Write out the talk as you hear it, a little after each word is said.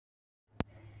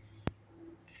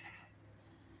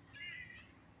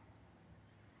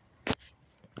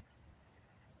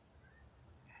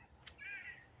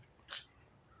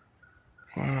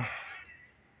Oh,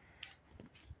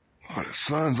 the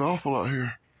sun's awful out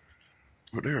here.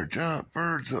 But there are giant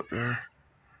birds up there.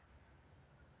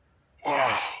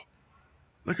 Wow.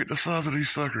 Look at the size of these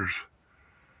suckers.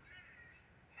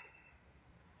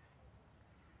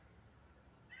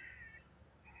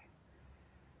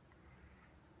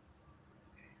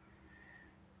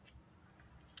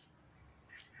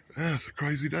 Yeah, it's a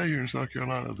crazy day here in South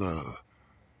Carolina. The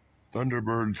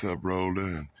Thunderbirds have rolled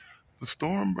in. The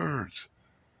Stormbirds.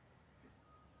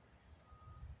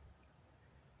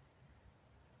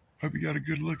 Hope you got a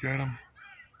good look at them.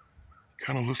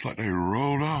 Kind of looks like they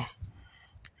rolled off.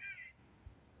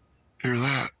 Hear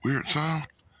that weird sound?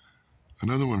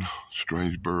 Another one.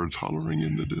 Strange birds hollering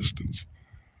in the distance.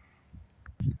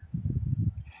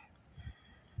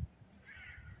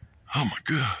 Oh my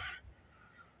God.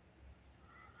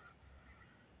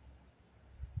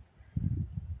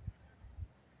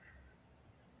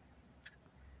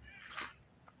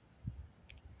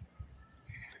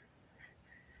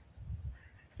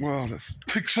 Wow, this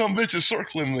big some bitch is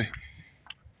circling me.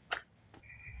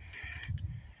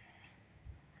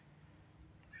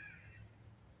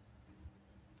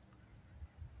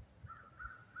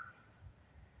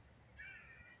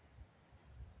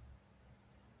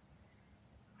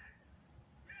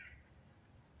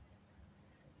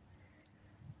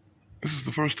 This is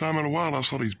the first time in a while I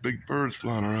saw these big birds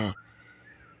flying around.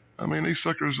 I mean, these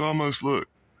suckers almost look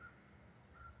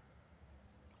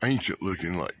ancient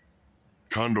looking, like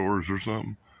condors or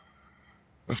something.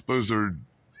 I suppose they're,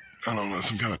 I don't know,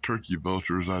 some kind of turkey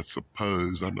vultures, I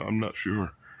suppose. I'm not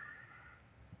sure.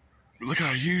 But look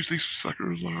how huge these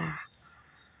suckers are.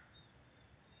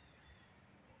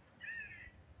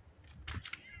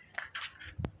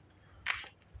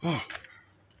 Oh,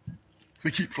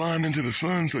 they keep flying into the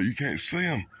sun so you can't see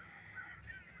them.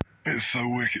 It's so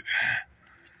wicked.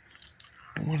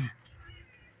 I wonder,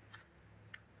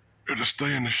 to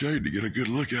stay in the shade to get a good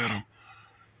look at them.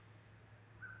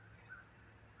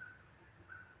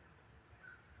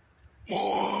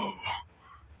 Whoa!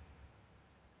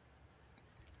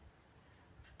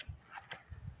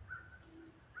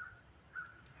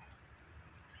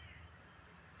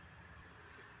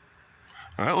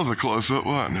 That was a close-up,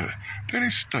 wasn't it?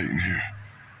 Danny's staying here.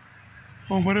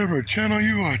 On whatever channel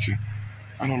you watching.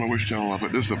 I don't know which channel I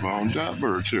put this up on. Giant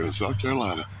birds here in South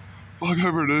Carolina. Look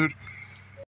over, dude.